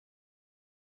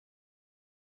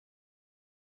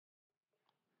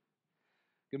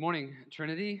Good morning,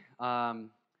 Trinity.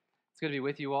 It's good to be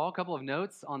with you all. A couple of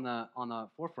notes on the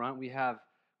forefront. We have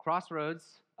Crossroads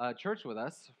Church with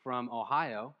us from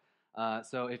Ohio.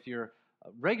 So if you're a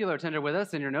regular attender with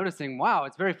us and you're noticing, wow,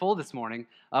 it's very full this morning,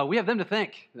 we have them to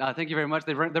thank. Thank you very much.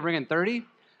 They're bringing 30.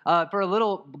 For a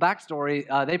little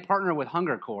backstory, they partner with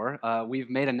Hunger Corps. We've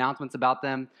made announcements about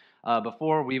them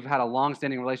before. We've had a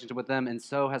long-standing relationship with them, and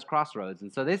so has Crossroads.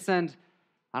 And so they send,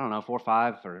 4 or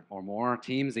 5 or more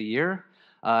teams a year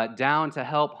down to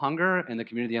help hunger in the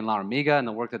community in La Amiga and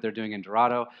the work that they're doing in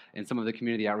Dorado and some of the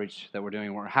community outreach that we're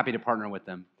doing. We're happy to partner with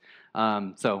them.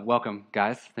 So welcome,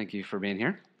 guys. Thank you for being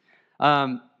here.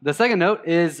 The second note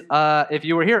is if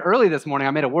you were here early this morning,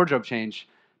 I made a wardrobe change.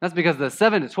 That's because the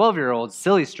 7 to 12-year-old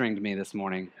silly stringed me this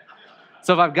morning.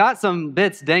 So if I've got some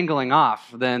bits dangling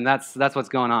off, then that's what's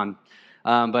going on.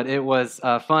 But it was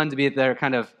fun to be at their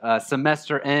kind of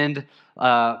semester end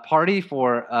party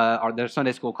for their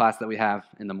Sunday school class that we have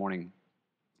in the morning.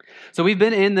 So we've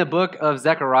been in the book of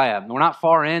Zechariah. We're not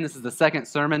far in. This is the second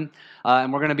sermon,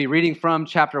 and we're going to be reading from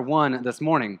chapter 1 this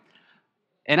morning.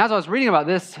 And as I was reading about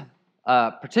this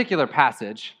particular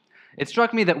passage, it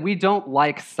struck me that we don't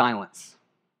like silence.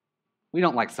 We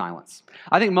don't like silence.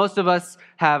 I think most of us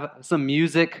have some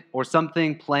music or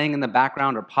something playing in the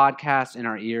background or podcasts in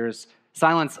our ears.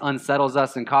 Silence unsettles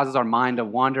us and causes our mind to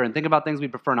wander and think about things we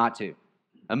prefer not to.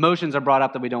 Emotions are brought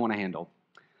up that we don't want to handle.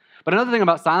 But another thing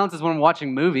about silence is when we're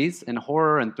watching movies, and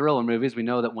horror and thriller movies, we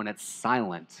know that when it's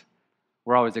silent,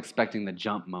 we're always expecting the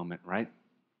jump moment, right?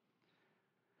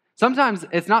 Sometimes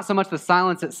it's not so much the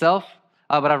silence itself,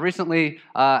 but I've recently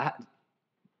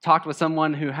talked with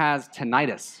someone who has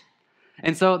tinnitus.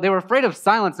 And so they were afraid of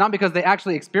silence, not because they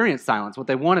actually experienced silence. What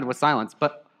they wanted was silence,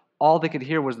 but all they could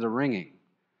hear was the ringing.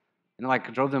 And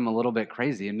it drove them a little bit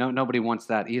crazy, and nobody wants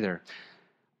that either.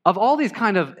 Of all these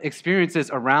kind of experiences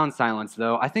around silence,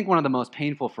 though, I think one of the most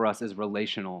painful for us is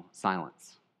relational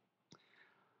silence.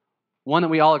 One that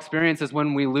we all experience is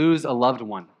when we lose a loved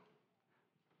one.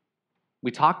 We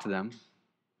talk to them,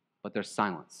 but there's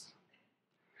silence.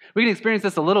 We can experience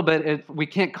this a little bit if we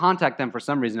can't contact them for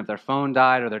some reason, if their phone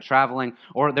died or they're traveling,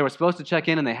 or they were supposed to check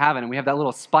in and they haven't, and we have that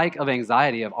little spike of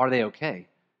anxiety of, are they okay?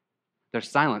 There's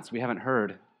silence we haven't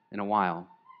heard in a while.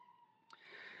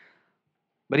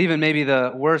 But even maybe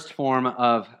the worst form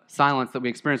of silence that we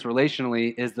experience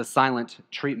relationally is the silent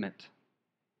treatment.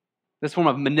 This form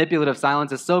of manipulative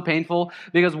silence is so painful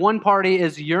because one party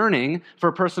is yearning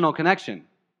for personal connection,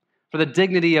 for the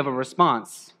dignity of a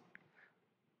response.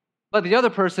 But the other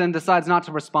person decides not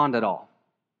to respond at all,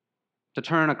 to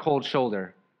turn a cold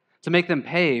shoulder, to make them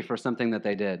pay for something that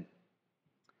they did.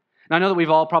 And I know that we've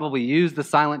all probably used the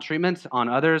silent treatment on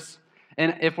others,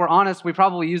 and if we're honest, we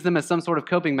probably use them as some sort of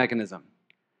coping mechanism.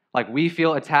 Like we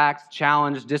feel attacked,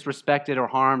 challenged, disrespected, or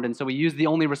harmed, and so we use the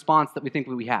only response that we think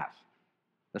we have,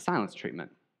 the silence treatment.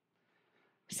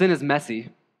 Sin is messy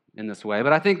in this way,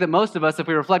 but I think that most of us, if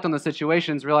we reflect on the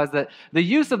situations, realize that the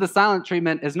use of the silent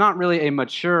treatment is not really a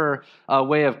mature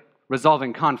way of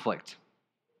resolving conflict.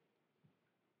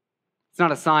 It's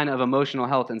not a sign of emotional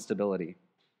health and stability.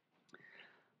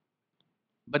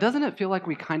 But doesn't it feel like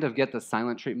we kind of get the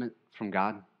silent treatment from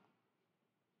God?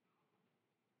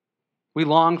 We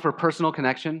long for personal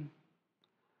connection,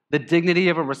 the dignity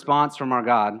of a response from our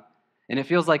God, and it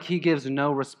feels like He gives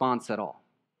no response at all.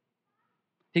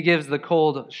 He gives the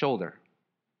cold shoulder.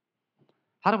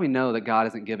 How do we know that God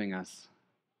isn't giving us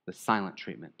the silent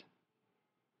treatment?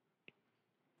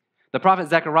 The prophet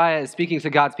Zechariah is speaking to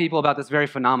God's people about this very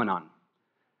phenomenon.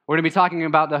 We're going to be talking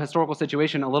about the historical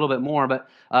situation a little bit more, but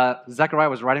Zechariah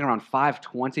was writing around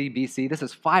 520 BC. This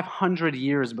is 500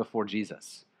 years before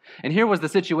Jesus. And here was the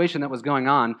situation that was going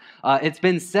on. It's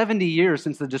been 70 years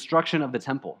since the destruction of the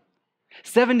temple.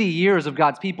 70 years of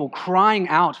God's people crying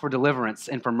out for deliverance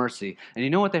and for mercy. And you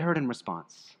know what they heard in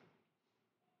response?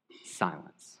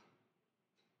 Silence.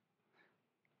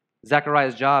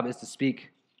 Zechariah's job is to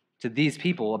speak to these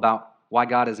people about why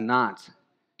God is not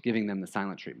giving them the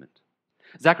silent treatment.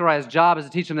 Zechariah's job is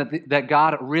to teach them that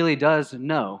God really does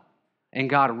know and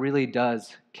God really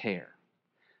does care.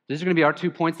 These are going to be our 2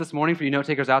 points this morning for you note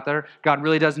takers out there. God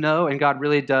really does know and God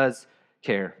really does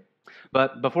care.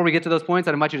 But before we get to those points,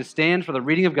 I'd invite you to stand for the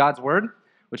reading of God's word,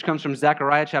 which comes from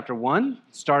Zechariah chapter 1,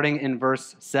 starting in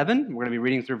verse 7. We're going to be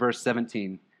reading through verse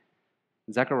 17.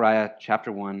 Zechariah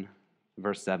chapter 1,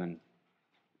 verse 7.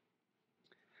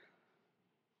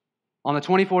 On the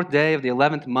 24th day of the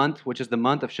 11th month, which is the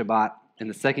month of Shabbat, in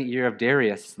the second year of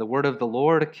Darius, the word of the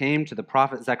Lord came to the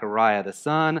prophet Zechariah, the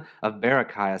son of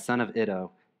Berechiah, son of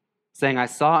Iddo, saying, I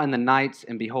saw in the night,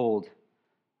 and behold,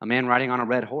 a man riding on a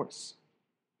red horse.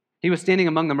 He was standing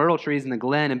among the myrtle trees in the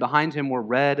glen, and behind him were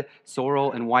red,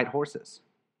 sorrel, and white horses.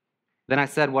 Then I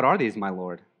said, "What are these, my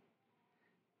Lord?"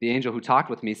 The angel who talked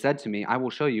with me said to me, "I will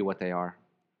show you what they are."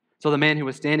 So the man who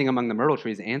was standing among the myrtle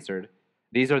trees answered,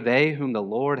 "These are they whom the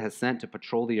Lord has sent to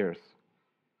patrol the earth."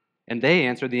 And they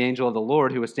answered the angel of the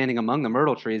Lord who was standing among the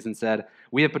myrtle trees and said,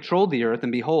 "We have patrolled the earth,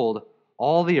 and behold,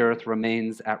 all the earth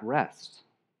remains at rest."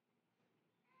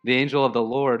 The angel of the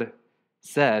Lord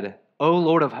said, "O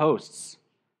Lord of hosts,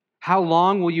 how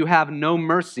long will you have no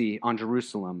mercy on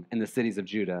Jerusalem and the cities of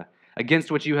Judah,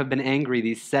 against which you have been angry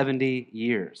these 70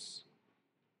 years?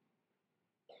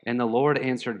 And the Lord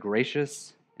answered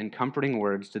gracious and comforting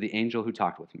words to the angel who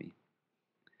talked with me.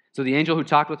 So the angel who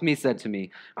talked with me said to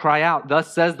me, "Cry out,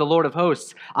 thus says the Lord of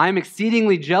hosts, I am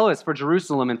exceedingly jealous for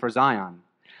Jerusalem and for Zion.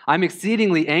 I am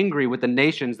exceedingly angry with the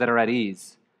nations that are at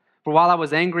ease. For while I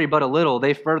was angry but a little,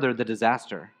 they furthered the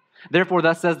disaster. Therefore,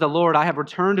 thus says the Lord, I have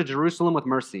returned to Jerusalem with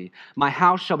mercy. My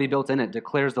house shall be built in it,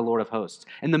 declares the Lord of hosts,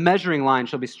 and the measuring line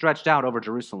shall be stretched out over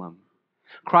Jerusalem.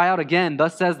 Cry out again,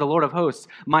 thus says the Lord of hosts,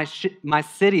 my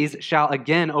cities shall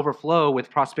again overflow with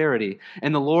prosperity,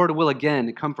 and the Lord will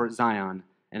again comfort Zion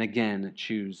and again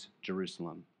choose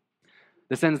Jerusalem."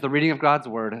 This ends the reading of God's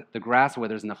word. The grass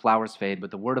withers and the flowers fade,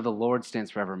 but the word of the Lord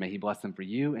stands forever. May he bless them for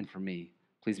you and for me.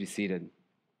 Please be seated.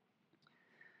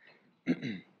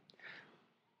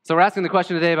 So we're asking the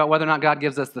question today about whether or not God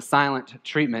gives us the silent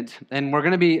treatment, and we're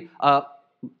going to be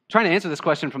trying to answer this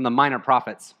question from the minor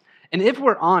prophets. And if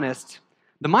we're honest,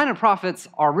 the minor prophets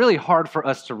are really hard for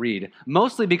us to read,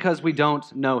 mostly because we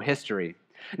don't know history.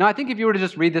 Now, I think if you were to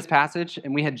just read this passage,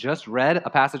 and we had just read a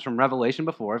passage from Revelation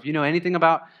before, if you know anything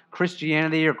about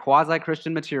Christianity or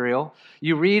quasi-Christian material,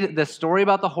 you read this story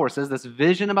about the horses, this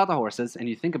vision about the horses, and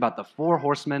you think about the four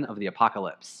horsemen of the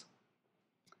apocalypse.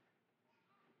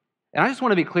 And I just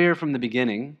want to be clear from the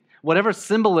beginning, whatever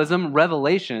symbolism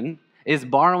Revelation is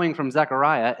borrowing from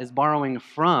Zechariah is borrowing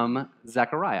from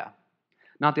Zechariah,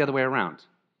 not the other way around.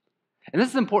 And this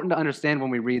is important to understand when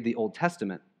we read the Old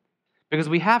Testament, because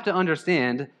we have to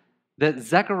understand that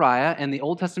Zechariah and the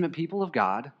Old Testament people of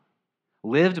God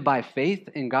lived by faith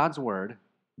in God's word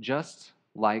just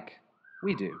like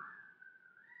we do.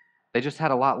 They just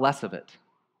had a lot less of it.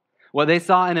 What they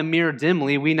saw in a mirror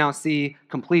dimly, we now see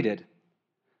completed.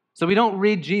 So we don't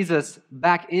read Jesus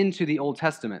back into the Old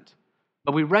Testament,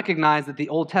 but we recognize that the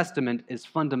Old Testament is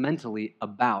fundamentally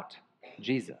about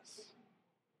Jesus.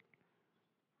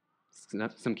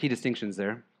 Some key distinctions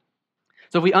there.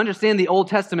 So if we understand the Old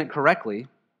Testament correctly,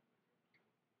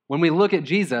 when we look at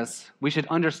Jesus, we should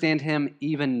understand him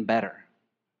even better.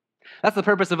 That's the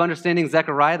purpose of understanding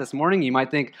Zechariah this morning. You might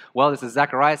think, well, this is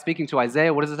Zechariah speaking to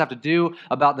Isaiah. What does this have to do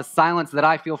about the silence that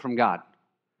I feel from God?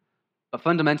 But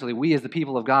fundamentally, we as the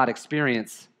people of God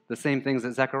experience the same things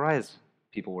that Zechariah's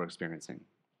people were experiencing.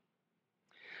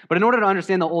 But in order to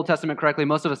understand the Old Testament correctly,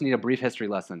 most of us need a brief history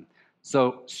lesson.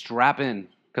 So strap in,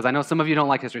 because I know some of you don't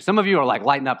like history. Some of you are like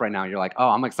lighting up right now. You're like, oh,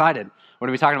 I'm excited. We're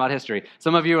going to be talking about history.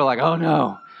 Some of you are like, oh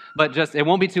no. But it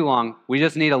won't be too long. We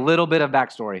just need a little bit of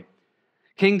backstory.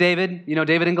 King David, you know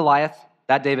David and Goliath,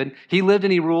 that David, he lived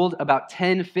and he ruled about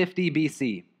 1050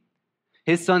 BC.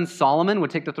 His son Solomon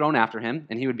would take the throne after him,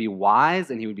 and he would be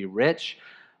wise and he would be rich.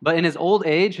 But in his old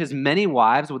age, his many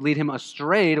wives would lead him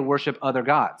astray to worship other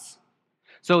gods,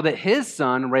 so that his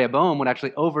son Rehoboam would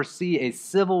actually oversee a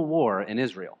civil war in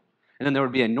Israel. And then there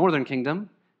would be a northern kingdom,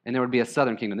 and there would be a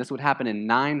southern kingdom. This would happen in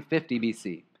 950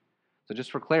 BC. So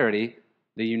just for clarity,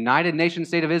 the United Nation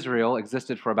state of Israel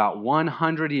existed for about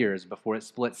 100 years before it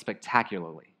split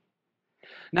spectacularly.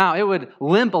 Now, it would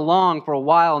limp along for a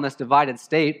while in this divided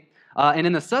state. And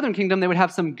in the southern kingdom, they would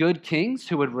have some good kings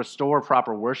who would restore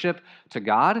proper worship to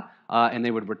God, and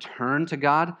they would return to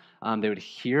God. They would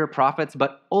hear prophets,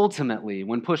 but ultimately,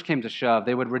 when push came to shove,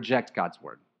 they would reject God's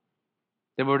word.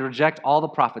 They would reject all the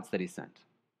prophets that he sent,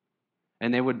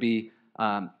 and they would be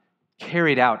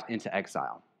carried out into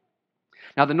exile.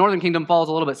 Now, the northern kingdom falls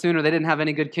a little bit sooner. They didn't have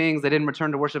any good kings. They didn't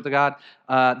return to worship the God.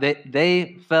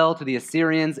 They fell to the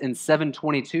Assyrians in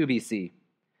 722 BC.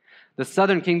 The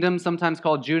southern kingdom, sometimes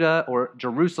called Judah or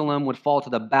Jerusalem, would fall to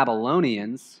the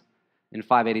Babylonians in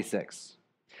 586.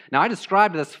 Now, I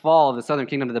described this fall of the southern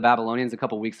kingdom to the Babylonians a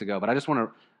couple weeks ago, but I just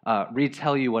want to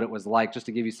retell you what it was like just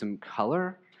to give you some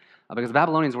color, because the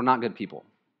Babylonians were not good people.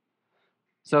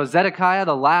 So Zedekiah,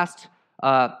 the last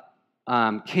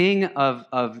king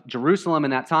of Jerusalem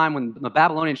in that time, when the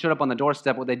Babylonians showed up on the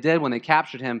doorstep, what they did when they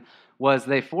captured him was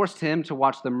they forced him to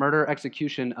watch the murder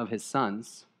execution of his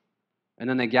sons, and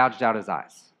then they gouged out his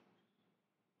eyes,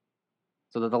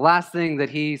 so that the last thing that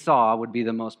he saw would be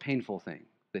the most painful thing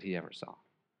that he ever saw.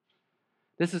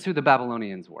 This is who the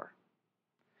Babylonians were.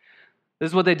 This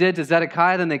is what they did to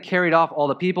Zedekiah. Then they carried off all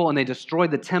the people and they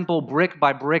destroyed the temple brick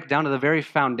by brick down to the very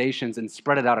foundations and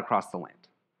spread it out across the land.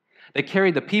 They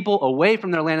carried the people away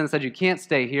from their land and said, you can't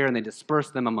stay here, and they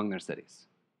dispersed them among their cities.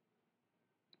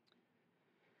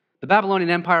 The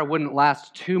Babylonian Empire wouldn't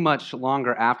last too much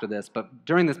longer after this, but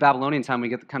during this Babylonian time, we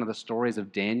get kind of the stories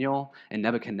of Daniel and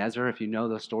Nebuchadnezzar. If you know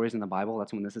those stories in the Bible,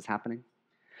 that's when this is happening.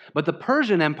 But the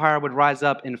Persian Empire would rise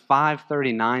up in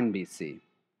 539 BC.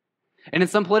 And in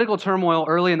some political turmoil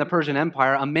early in the Persian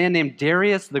Empire, a man named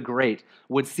Darius the Great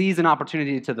would seize an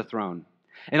opportunity to the throne.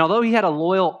 And although he had a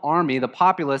loyal army, the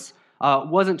populace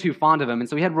wasn't too fond of him. And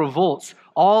so he had revolts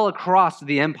all across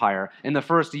the empire in the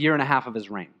first year and a half of his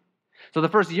reign. So the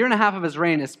first year and a half of his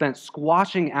reign is spent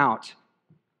squashing out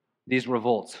these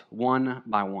revolts one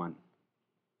by one.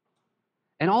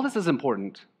 And all this is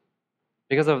important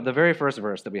because of the very first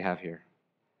verse that we have here.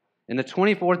 In the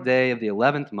 24th day of the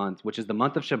 11th month, which is the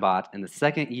month of Shabbat, in the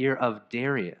second year of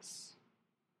Darius.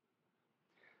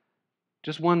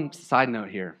 Just one side note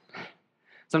here.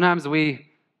 Sometimes we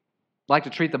like to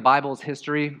treat the Bible's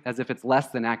history as if it's less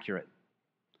than accurate.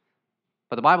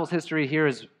 But the Bible's history here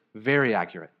is very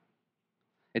accurate.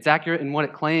 It's accurate in what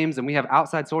it claims, and we have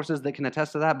outside sources that can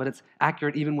attest to that, but it's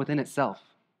accurate even within itself.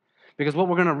 Because what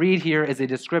we're going to read here is a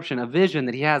description, a vision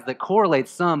that he has that correlates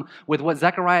some with what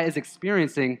Zechariah is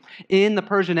experiencing in the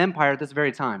Persian Empire at this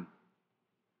very time.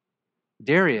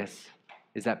 Darius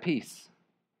is at peace.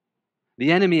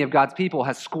 The enemy of God's people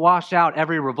has squashed out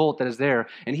every revolt that is there,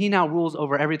 and he now rules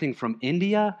over everything from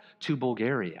India to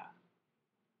Bulgaria.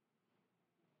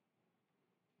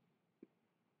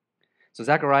 So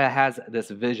Zechariah has this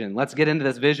vision. Let's get into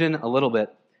this vision a little bit.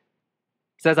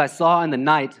 It says, I saw in the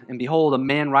night, and behold, a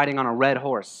man riding on a red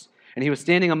horse. And he was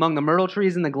standing among the myrtle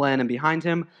trees in the glen, and behind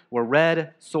him were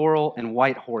red, sorrel, and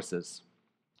white horses.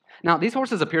 Now, these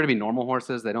horses appear to be normal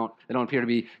horses. They don't appear to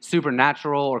be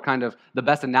supernatural or kind of the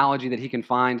best analogy that he can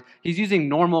find. He's using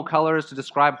normal colors to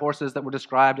describe horses that were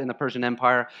described in the Persian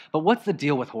Empire. But what's the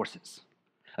deal with horses?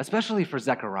 Especially for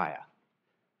Zechariah.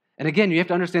 And again, you have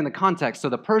to understand the context. So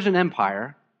the Persian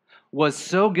Empire was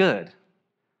so good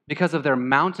because of their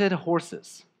mounted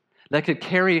horses that could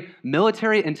carry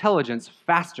military intelligence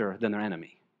faster than their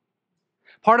enemy.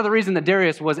 Part of the reason that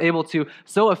Darius was able to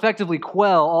so effectively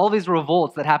quell all these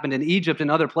revolts that happened in Egypt and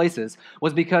other places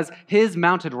was because his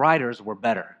mounted riders were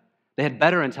better. They had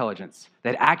better intelligence, they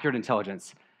had accurate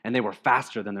intelligence, and they were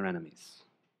faster than their enemies.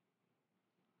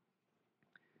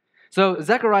 So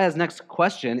Zechariah's next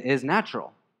question is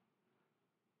natural.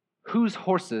 Whose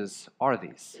horses are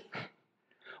these?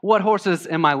 What horses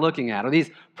am I looking at? Are these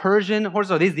Persian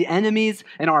horses? Are these the enemies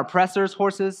and our oppressors'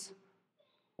 horses?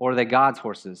 Or are they God's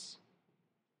horses?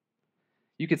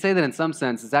 You could say that in some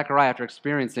sense, Zechariah, after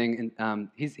experiencing,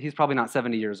 he's probably not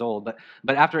 70 years old,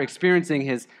 but after experiencing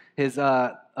his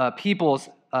people's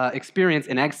experience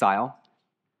in exile,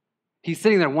 he's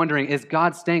sitting there wondering, is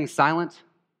God staying silent?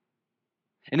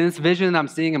 And in this vision that I'm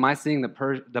seeing, am I seeing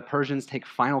the Persians take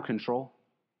final control?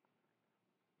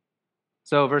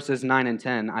 So verses 9 and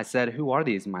 10, I said, who are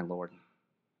these, my Lord?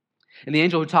 And the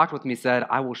angel who talked with me said,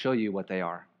 I will show you what they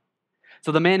are.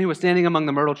 So the man who was standing among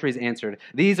the myrtle trees answered,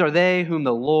 these are they whom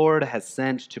the Lord has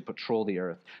sent to patrol the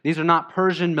earth. These are not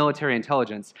Persian military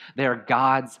intelligence. They are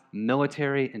God's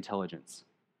military intelligence.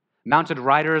 Mounted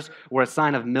riders were a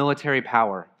sign of military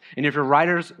power. And if your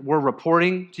riders were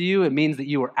reporting to you, it means that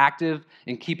you were active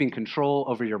in keeping control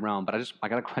over your realm. But I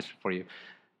got a question for you.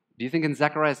 Do you think in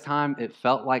Zechariah's time it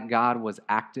felt like God was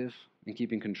active in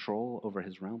keeping control over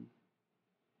his realm?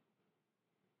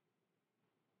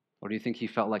 Or do you think he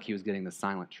felt like he was getting the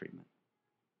silent treatment?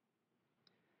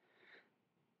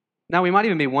 Now, we might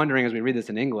even be wondering as we read this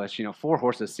in English, 4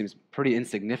 horses seems pretty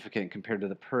insignificant compared to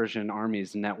the Persian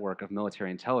army's network of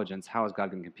military intelligence. How is God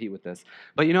going to compete with this?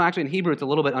 But actually in Hebrew, it's a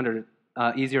little bit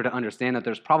easier to understand that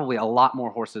there's probably a lot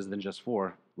more horses than just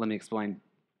 4. Let me explain.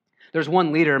 There's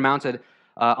one leader mounted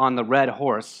on the red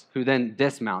horse who then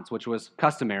dismounts, which was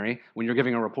customary when you're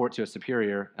giving a report to a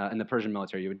superior in the Persian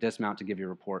military. You would dismount to give your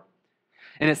report.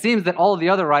 And it seems that all of the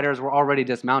other riders were already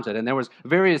dismounted, and there was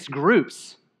various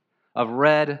groups of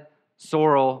red,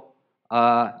 sorrel,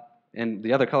 and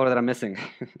the other color that I'm missing,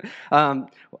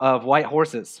 of white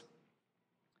horses.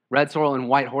 Red, sorrel, and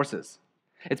white horses.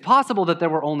 It's possible that there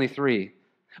were only 3,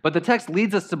 but the text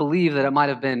leads us to believe that it might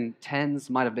have been tens,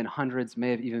 might have been hundreds,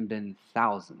 may have even been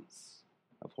thousands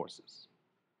of horses.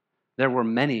 There were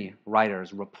many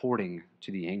riders reporting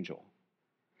to the angel.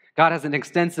 God has an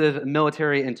extensive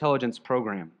military intelligence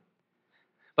program.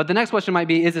 But the next question might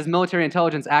be, is his military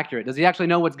intelligence accurate? Does he actually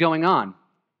know what's going on?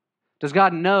 Does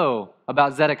God know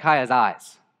about Zedekiah's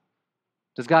eyes?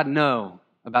 Does God know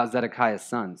about Zedekiah's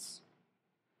sons?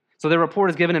 So their report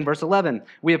is given in verse 11.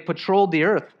 We have patrolled the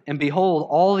earth, and behold,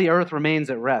 all the earth remains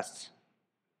at rest.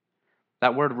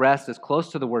 That word rest is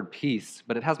close to the word peace,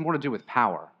 but it has more to do with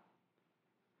power.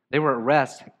 They were at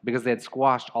rest because they had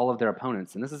squashed all of their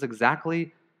opponents. And this is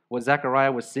exactly what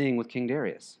Zechariah was seeing with King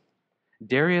Darius.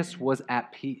 Darius was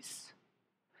at peace.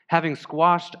 Having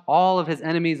squashed all of his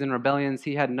enemies and rebellions,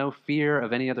 he had no fear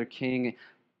of any other king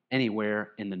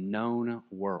anywhere in the known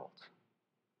world.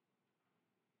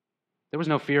 There was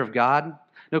no fear of God,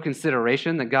 no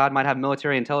consideration that God might have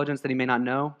military intelligence that he may not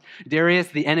know. Darius,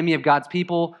 the enemy of God's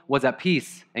people, was at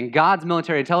peace, and God's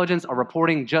military intelligence are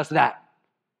reporting just that.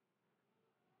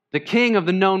 The king of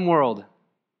the known world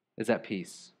is at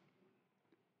peace.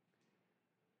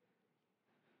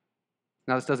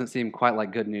 Now, this doesn't seem quite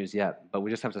like good news yet, but we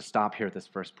just have to stop here at this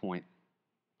first point.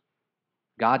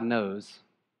 God knows,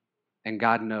 and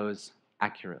God knows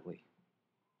accurately.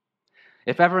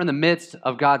 If ever in the midst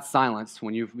of God's silence,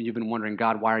 when you've been wondering,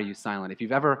 God, why are you silent? If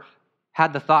you've ever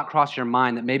had the thought cross your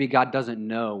mind that maybe God doesn't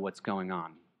know what's going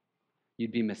on,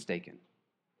 you'd be mistaken.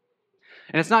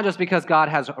 And it's not just because God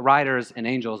has riders and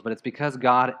angels, but it's because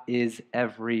God is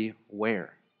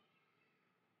everywhere.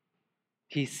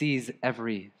 He sees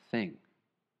everything.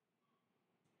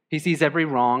 He sees every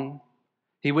wrong.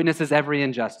 He witnesses every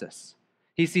injustice.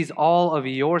 He sees all of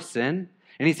your sin,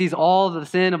 and he sees all of the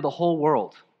sin of the whole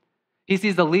world. He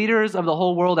sees the leaders of the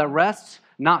whole world at rest,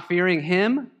 not fearing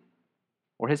him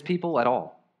or his people at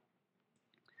all.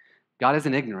 God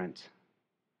isn't ignorant.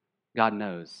 God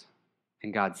knows,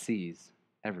 and God sees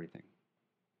everything.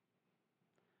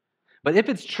 But if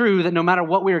it's true that no matter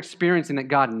what we're experiencing, that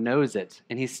God knows it,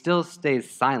 and he still stays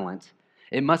silent,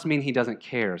 it must mean he doesn't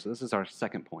care. So this is our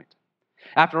second point.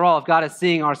 After all, if God is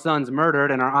seeing our sons murdered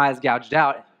and our eyes gouged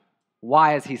out,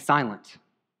 why is he silent?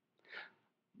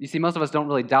 You see, most of us don't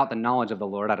really doubt the knowledge of the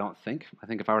Lord, I don't think. I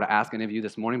think if I were to ask any of you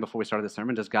this morning before we started the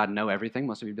sermon, does God know everything?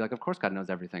 Most of you would be like, of course God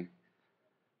knows everything.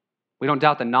 We don't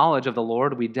doubt the knowledge of the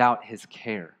Lord, we doubt his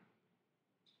care.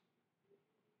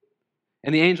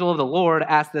 And the angel of the Lord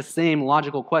asked this same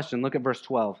logical question. Look at verse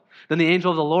 12. Then the angel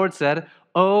of the Lord said,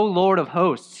 O Lord of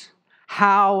hosts,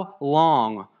 how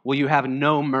long will you have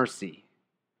no mercy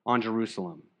on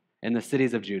Jerusalem and the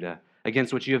cities of Judah,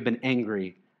 against which you have been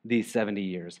angry these 70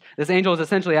 years? This angel is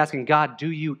essentially asking God, do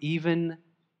you even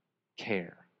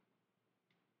care?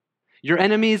 Your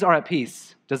enemies are at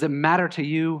peace. Does it matter to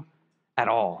you at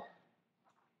all?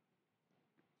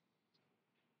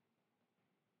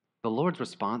 The Lord's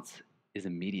response is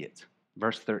immediate.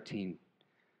 Verse 13.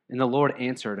 And the Lord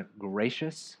answered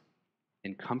gracious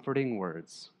and comforting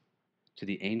words to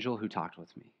the angel who talked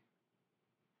with me.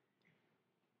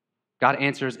 God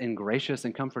answers in gracious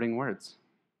and comforting words.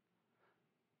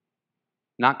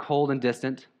 Not cold and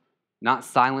distant, not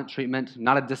silent treatment,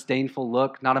 not a disdainful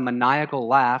look, not a maniacal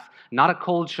laugh, not a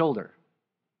cold shoulder.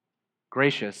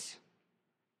 Gracious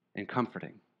and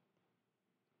comforting.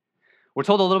 We're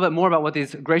told a little bit more about what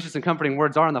these gracious and comforting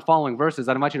words are in the following verses.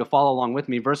 I'd invite you to follow along with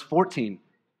me. Verse 14.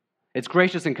 It's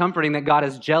gracious and comforting that God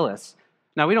is jealous.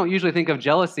 Now, we don't usually think of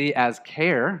jealousy as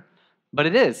care, but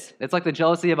it is. It's like the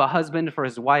jealousy of a husband for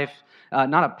his wife,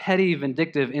 not a petty,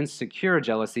 vindictive, insecure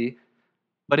jealousy,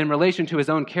 but in relation to his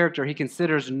own character, he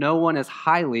considers no one as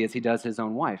highly as he does his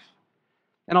own wife.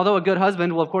 And although a good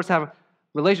husband will, of course, have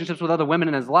relationships with other women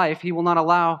in his life, he will not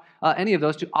allow any of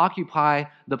those to occupy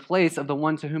the place of the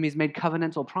one to whom he's made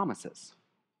covenantal promises.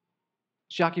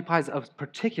 She occupies a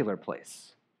particular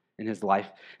place in his life.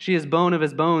 She is bone of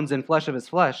his bones and flesh of his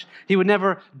flesh. He would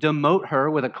never demote her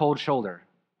with a cold shoulder,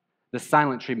 the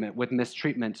silent treatment with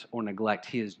mistreatment or neglect.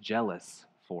 He is jealous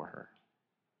for her.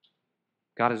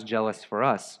 God is jealous for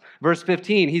us. Verse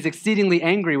 15, he's exceedingly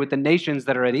angry with the nations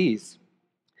that are at ease.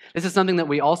 This is something that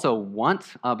we also want,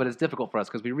 but it's difficult for us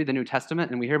because we read the New Testament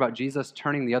and we hear about Jesus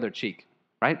turning the other cheek,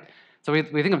 right? So we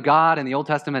think of God in the Old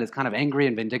Testament as kind of angry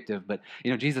and vindictive, but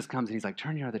Jesus comes and he's like,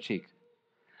 turn your other cheek.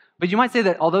 But you might say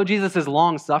that although Jesus is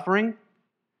long-suffering,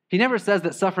 he never says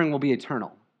that suffering will be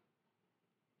eternal.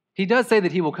 He does say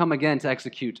that he will come again to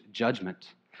execute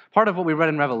judgment. Part of what we read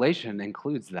in Revelation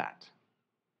includes that.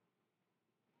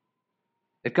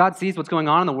 If God sees what's going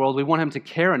on in the world, we want him to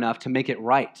care enough to make it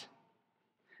right.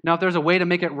 Now, if there's a way to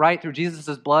make it right through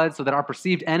Jesus' blood so that our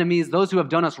perceived enemies, those who have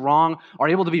done us wrong, are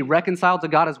able to be reconciled to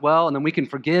God as well, and then we can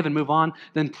forgive and move on,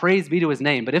 then praise be to his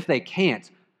name. But if they can't,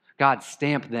 God,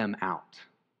 stamp them out.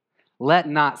 Let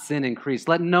not sin increase.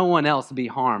 Let no one else be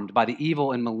harmed by the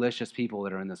evil and malicious people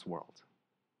that are in this world.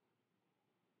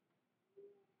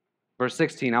 Verse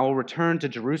 16, I will return to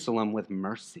Jerusalem with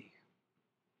mercy.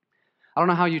 I don't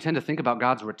know how you tend to think about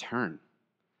God's return.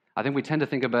 I think we tend to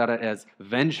think about it as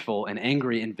vengeful and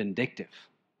angry and vindictive.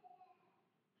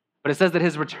 But it says that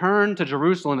his return to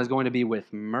Jerusalem is going to be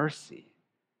with mercy.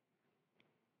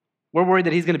 We're worried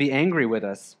that he's going to be angry with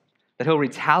us, that he'll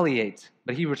retaliate,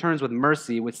 but he returns with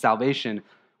mercy, with salvation,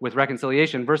 with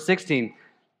reconciliation. Verse 16,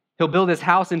 he'll build his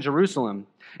house in Jerusalem.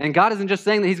 And God isn't just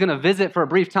saying that he's going to visit for a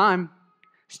brief time,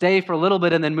 stay for a little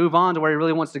bit, and then move on to where he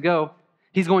really wants to go.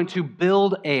 He's going to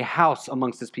build a house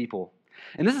amongst his people.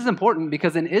 And this is important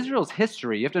because in Israel's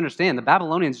history, you have to understand, the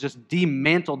Babylonians just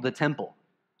dismantled the temple,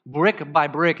 brick by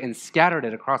brick, and scattered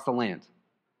it across the land.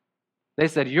 They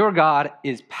said, your God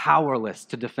is powerless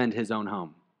to defend his own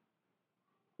home.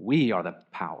 We are the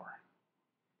power.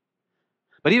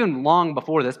 But even long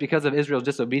before this, because of Israel's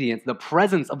disobedience, the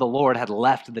presence of the Lord had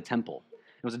left the temple.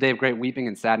 It was a day of great weeping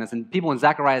and sadness, and people in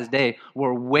Zechariah's day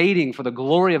were waiting for the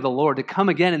glory of the Lord to come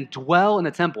again and dwell in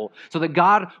the temple so that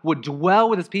God would dwell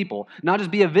with his people, not just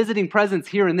be a visiting presence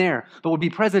here and there, but would be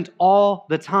present all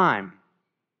the time.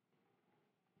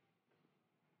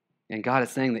 And God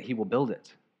is saying that he will build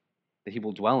it, that he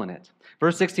will dwell in it.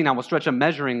 Verse 16, I will stretch a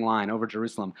measuring line over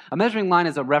Jerusalem. A measuring line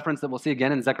is a reference that we'll see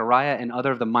again in Zechariah and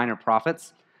other of the minor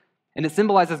prophets. And it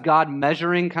symbolizes God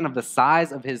measuring kind of the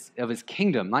size of his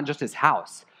kingdom, not just his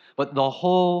house, but the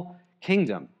whole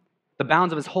kingdom, the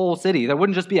bounds of his whole city. There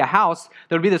wouldn't just be a house,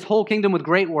 there would be this whole kingdom with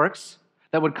great works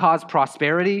that would cause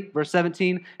prosperity, verse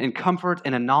 17, and comfort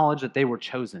and a knowledge that they were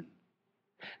chosen.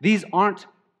 These aren't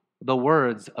the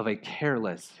words of a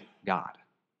careless God,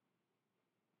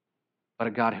 but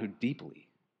a God who deeply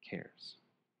cares.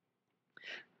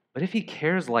 But if he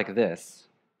cares like this,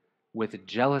 with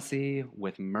jealousy,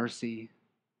 with mercy,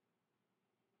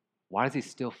 why does he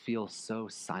still feel so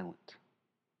silent?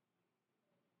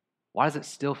 Why does it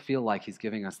still feel like he's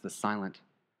giving us the silent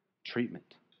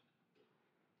treatment?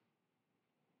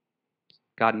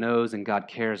 God knows and God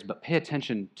cares, but pay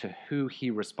attention to who he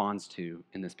responds to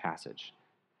in this passage.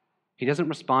 He doesn't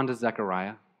respond to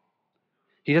Zechariah.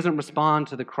 He doesn't respond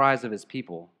to the cries of his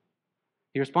people.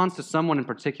 He responds to someone in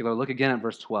particular. Look again at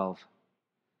verse 12.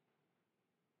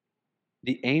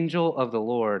 The angel of the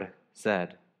Lord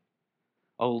said,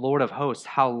 O Lord of hosts,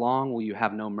 how long will you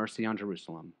have no mercy on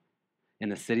Jerusalem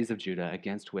and the cities of Judah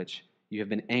against which you have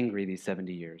been angry these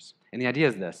 70 years? And the idea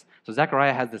is this. So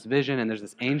Zechariah has this vision, and there's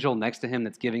this angel next to him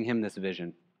that's giving him this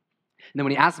vision. And then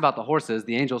when he asks about the horses,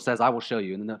 the angel says, I will show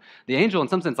you. And then the angel, in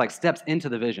some sense, like steps into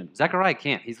the vision. Zechariah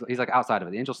can't. He's like outside of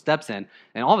it. The angel steps in,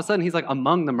 and all of a sudden, he's like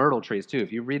among the myrtle trees, too,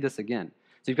 if you read this again.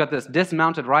 So you've got this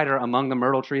dismounted rider among the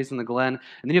myrtle trees in the glen, and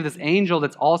then you have this angel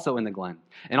that's also in the glen.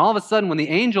 And all of a sudden, when the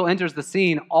angel enters the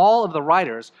scene, all of the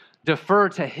riders defer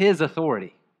to his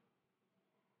authority.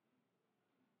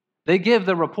 They give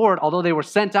the report, although they were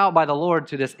sent out by the Lord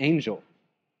to this angel.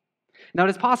 Now, it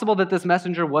is possible that this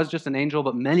messenger was just an angel,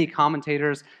 but many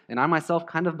commentators, and I myself,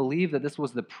 kind of believe that this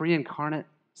was the pre-incarnate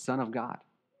Son of God.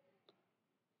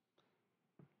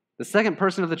 The second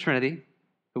person of the Trinity,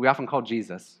 who we often call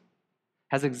Jesus,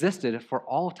 has existed for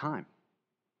all of time.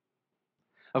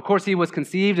 Of course, he was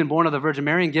conceived and born of the Virgin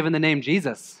Mary and given the name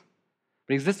Jesus,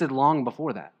 but he existed long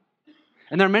before that.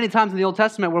 And there are many times in the Old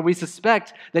Testament where we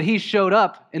suspect that he showed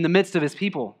up in the midst of his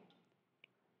people.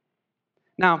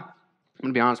 Now, I'm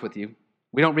going to be honest with you.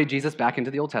 We don't read Jesus back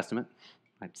into the Old Testament.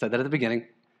 I said that at the beginning.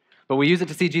 But we use it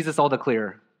to see Jesus all the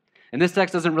clearer. And this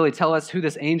text doesn't really tell us who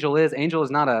this angel is. Angel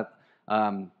is not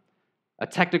a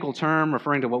technical term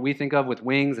referring to what we think of with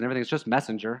wings and everything. It's just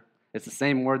messenger. It's the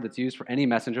same word that's used for any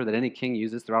messenger that any king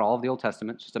uses throughout all of the Old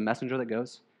Testament. It's just a messenger that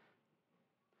goes.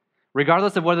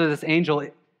 Regardless of whether this angel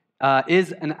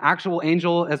is an actual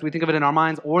angel as we think of it in our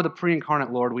minds or the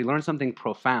pre-incarnate Lord, we learn something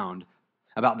profound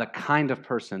about the kind of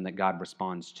person that God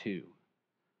responds to.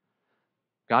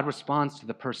 God responds to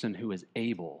the person who is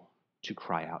able to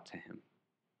cry out to him.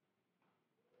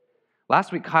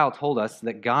 Last week, Kyle told us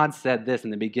that God said this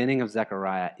in the beginning of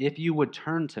Zechariah, if you would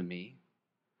turn to me,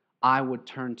 I would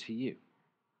turn to you.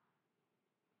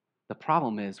 The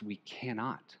problem is we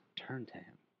cannot turn to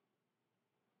him.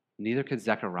 Neither could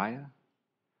Zechariah,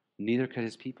 neither could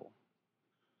his people.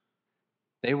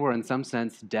 They were in some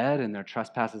sense dead in their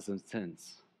trespasses and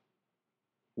sins,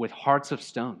 with hearts of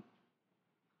stone.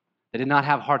 They did not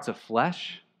have hearts of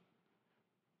flesh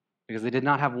because they did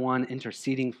not have one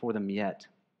interceding for them yet.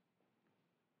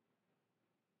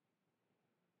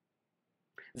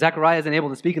 Zechariah isn't able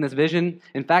to speak in this vision.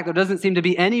 In fact, there doesn't seem to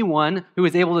be anyone who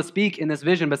is able to speak in this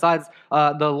vision besides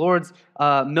the Lord's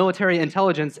military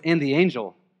intelligence and the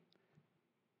angel.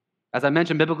 As I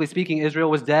mentioned, biblically speaking, Israel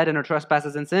was dead in her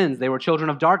trespasses and sins. They were children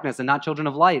of darkness and not children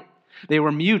of light. They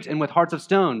were mute and with hearts of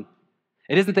stone.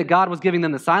 It isn't that God was giving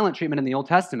them the silent treatment in the Old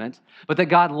Testament, but that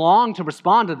God longed to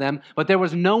respond to them, but there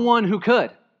was no one who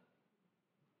could.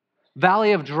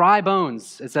 Valley of dry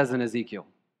bones, it says in Ezekiel.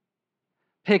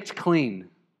 picked clean.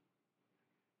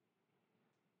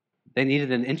 They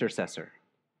needed an intercessor,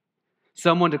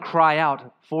 someone to cry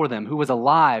out for them who was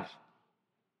alive.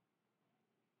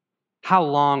 How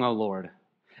long, O Lord?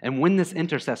 And when this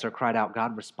intercessor cried out,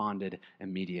 God responded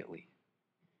immediately.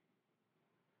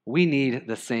 We need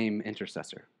the same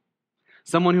intercessor.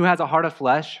 Someone who has a heart of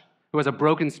flesh, who has a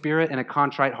broken spirit and a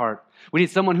contrite heart. We need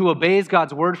someone who obeys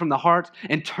God's word from the heart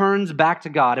and turns back to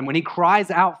God. And when he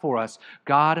cries out for us,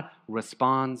 God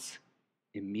responds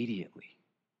immediately.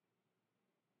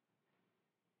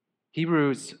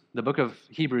 The book of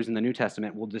Hebrews in the New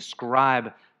Testament will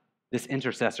describe this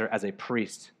intercessor as a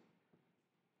priest.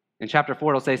 In chapter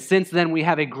 4, it'll say, "Since then we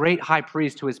have a great high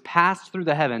priest who has passed through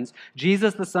the heavens,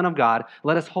 Jesus, the Son of God,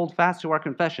 let us hold fast to our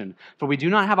confession. For we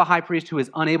do not have a high priest who is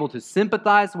unable to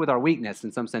sympathize with our weakness."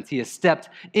 In some sense, he has stepped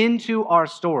into our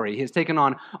story. He has taken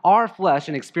on our flesh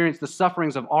and experienced the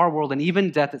sufferings of our world and even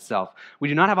death itself. We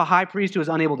do not have a high priest who is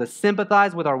unable to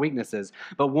sympathize with our weaknesses,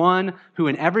 but one who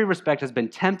in every respect has been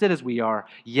tempted as we are,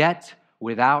 yet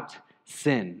without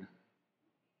sin.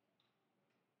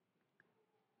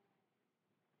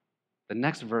 The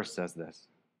next verse says this: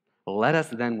 "Let us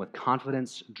then with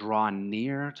confidence draw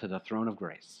near to the throne of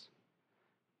grace,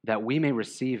 that we may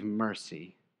receive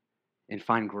mercy and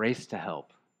find grace to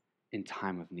help in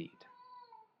time of need."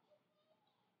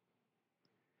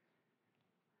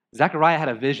 Zechariah had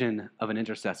a vision of an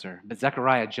intercessor, but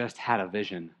Zechariah just had a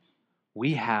vision.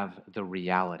 We have the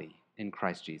reality in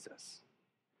Christ Jesus.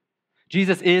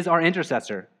 Jesus is our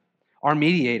intercessor, our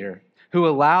mediator, who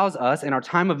allows us in our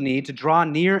time of need to draw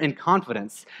near in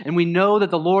confidence. And we know that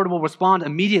the Lord will respond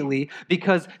immediately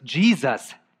because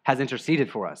Jesus has interceded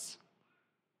for us.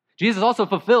 Jesus also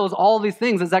fulfills all these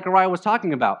things that Zechariah was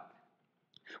talking about.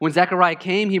 When Zechariah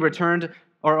came,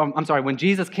 when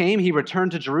Jesus came, he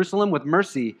returned to Jerusalem with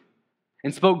mercy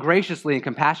and spoke graciously and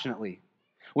compassionately.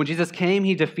 When Jesus came,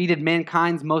 he defeated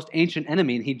mankind's most ancient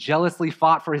enemy, and he jealously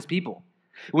fought for his people.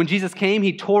 When Jesus came,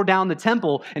 he tore down the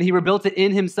temple and he rebuilt it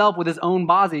in himself with his own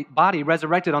body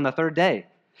resurrected on the third day.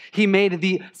 He made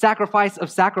the sacrifice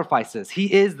of sacrifices.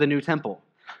 He is the new temple.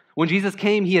 When Jesus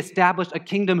came, he established a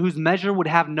kingdom whose measure would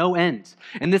have no end.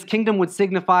 And this kingdom would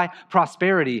signify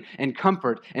prosperity and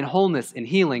comfort and wholeness and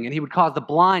healing. And he would cause the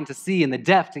blind to see and the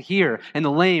deaf to hear and the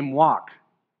lame walk.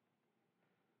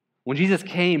 When Jesus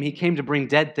came, he came to bring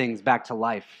dead things back to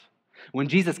life. When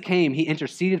Jesus came, he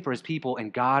interceded for his people,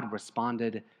 and God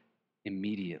responded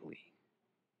immediately.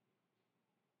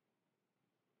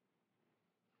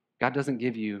 God doesn't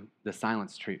give you the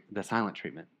silent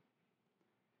treatment.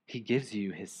 He gives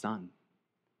you his Son,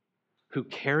 who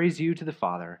carries you to the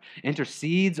Father,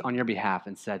 intercedes on your behalf,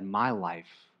 and said, "My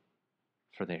life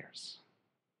for theirs."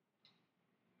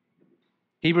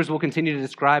 Hebrews will continue to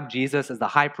describe Jesus as the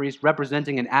high priest,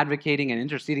 representing and advocating and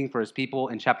interceding for his people.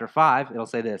 In chapter 5, it'll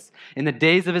say this: "In the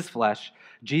days of his flesh,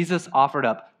 Jesus offered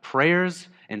up prayers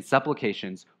and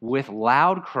supplications with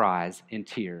loud cries and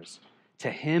tears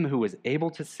to him who was able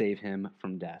to save him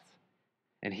from death.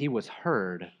 And he was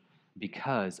heard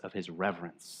because of his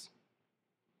reverence."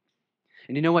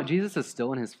 And you know what? Jesus is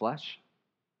still in his flesh.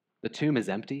 The tomb is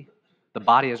empty. The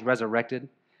body is resurrected.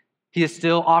 He is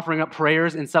still offering up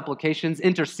prayers and supplications,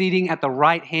 interceding at the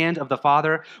right hand of the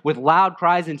Father with loud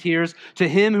cries and tears to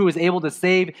him who is able to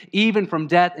save even from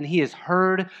death, and he is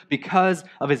heard because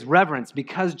of his reverence,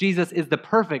 because Jesus is the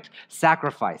perfect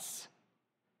sacrifice.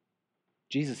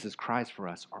 Jesus' cries for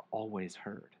us are always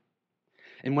heard.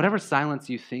 In whatever silence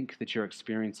you think that you're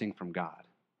experiencing from God,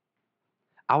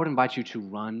 I would invite you to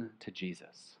run to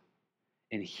Jesus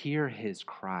and hear his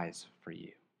cries for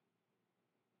you.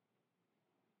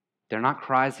 They're not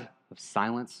cries of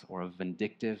silence or of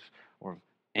vindictive or of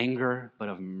anger, but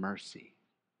of mercy,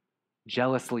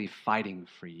 jealously fighting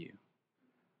for you,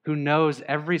 who knows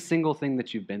every single thing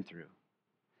that you've been through,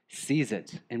 sees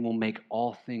it, and will make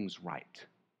all things right.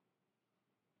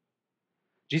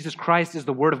 Jesus Christ is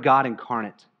the Word of God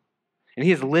incarnate, and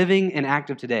he is living and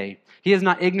active today. He is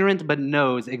not ignorant, but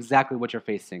knows exactly what you're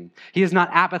facing. He is not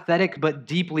apathetic, but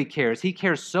deeply cares. He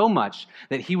cares so much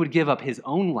that he would give up his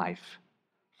own life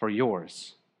for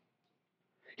yours.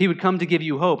 He would come to give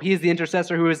you hope. He is the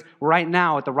intercessor who is right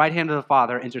now at the right hand of the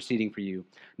Father interceding for you,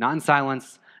 not in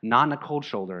silence, not in a cold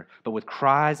shoulder, but with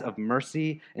cries of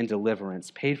mercy and deliverance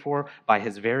paid for by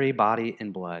his very body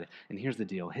and blood. And here's the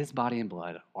deal: his body and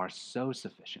blood are so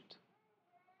sufficient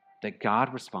that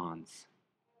God responds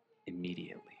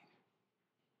immediately.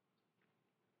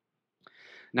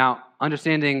 Now,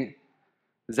 understanding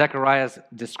Zechariah's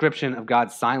description of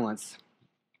God's silence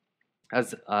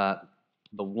as the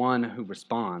one who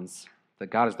responds, that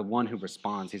God is the one who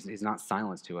responds. He's not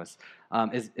silenced to us,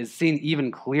 is seen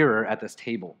even clearer at this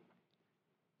table.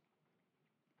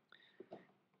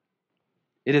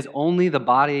 It is only the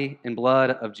body and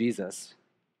blood of Jesus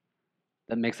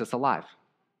that makes us alive.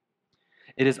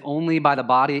 It is only by the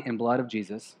body and blood of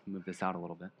Jesus, move this out a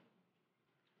little bit.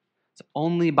 It's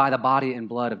only by the body and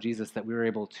blood of Jesus that we are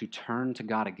able to turn to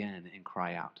God again and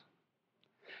cry out.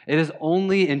 It is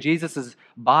only in Jesus'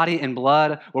 body and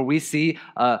blood where we see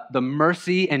the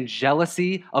mercy and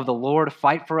jealousy of the Lord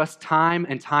fight for us time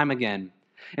and time again.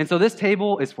 And so this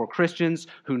table is for Christians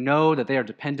who know that they are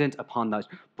dependent upon the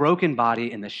broken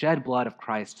body and the shed blood of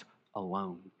Christ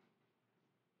alone.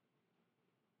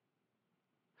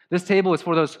 This table is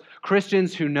for those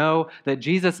Christians who know that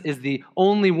Jesus is the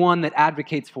only one that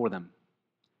advocates for them.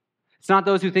 It's not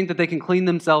those who think that they can clean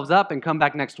themselves up and come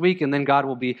back next week and then God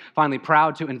will be finally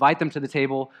proud to invite them to the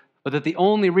table, but that the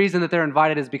only reason that they're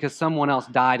invited is because someone else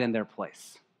died in their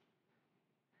place.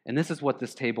 And this is what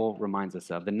this table reminds us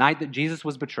of. The night that Jesus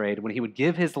was betrayed, when he would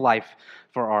give his life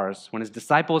for ours, when his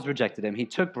disciples rejected him, he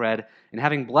took bread, and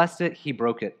having blessed it, he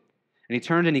broke it. And he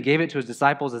turned and he gave it to his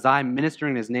disciples, as I,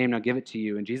 ministering in his name, now give it to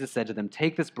you. And Jesus said to them,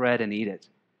 take this bread and eat it.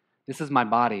 This is my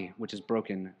body, which is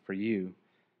broken for you.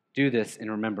 Do this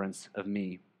in remembrance of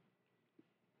me.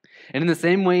 And in the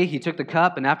same way, he took the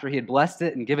cup, and after he had blessed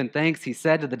it and given thanks, he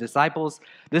said to the disciples,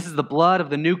 this is the blood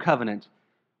of the new covenant,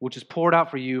 which is poured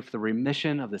out for you for the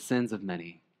remission of the sins of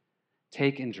many.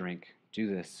 Take and drink.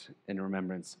 Do this in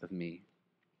remembrance of me.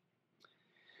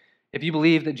 If you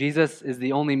believe that Jesus is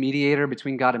the only mediator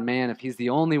between God and man, if he's the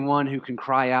only one who can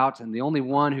cry out and the only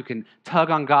one who can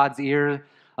tug on God's ear,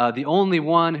 the only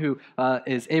one who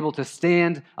is able to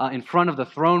stand in front of the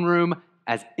throne room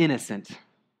as innocent,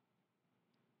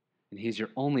 and he's your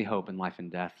only hope in life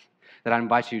and death, that I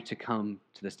invite you to come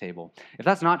to this table. If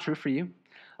that's not true for you,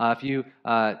 if you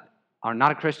are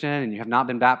not a Christian and you have not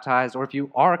been baptized, or if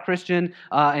you are a Christian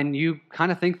and you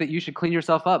kind of think that you should clean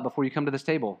yourself up before you come to this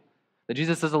table, that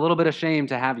Jesus is a little bit ashamed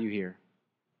to have you here,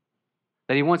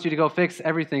 that he wants you to go fix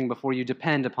everything before you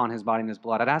depend upon his body and his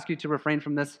blood, I'd ask you to refrain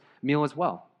from this meal as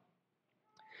well.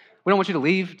 We don't want you to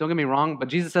leave, don't get me wrong, but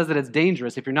Jesus says that it's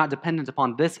dangerous if you're not dependent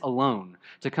upon this alone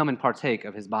to come and partake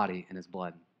of his body and his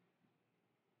blood.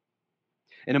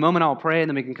 In a moment, I'll pray, and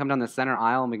then we can come down the center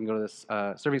aisle, and we can go to this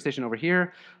serving station over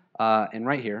here and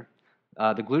right here.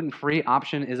 The gluten-free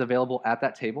option is available at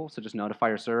that table, so just notify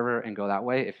your server and go that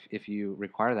way if you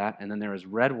require that. And then there is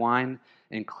red wine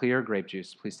and clear grape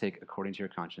juice. Please take according to your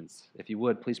conscience. If you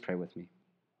would, please pray with me.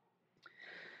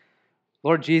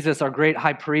 Lord Jesus, our great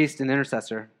high priest and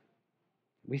intercessor,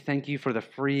 we thank you for the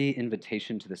free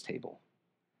invitation to this table.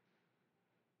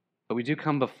 But we do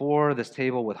come before this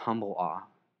table with humble awe,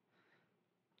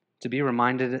 to be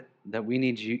reminded that we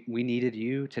needed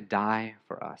you to die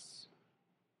for us,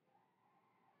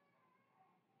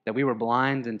 that we were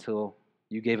blind until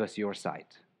you gave us your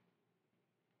sight.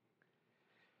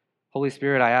 Holy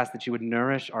Spirit, I ask that you would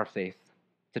nourish our faith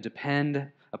to depend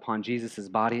upon Jesus'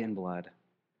 body and blood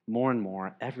more and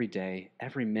more every day,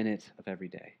 every minute of every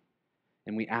day.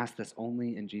 And we ask this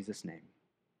only in Jesus' name.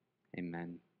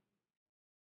 Amen.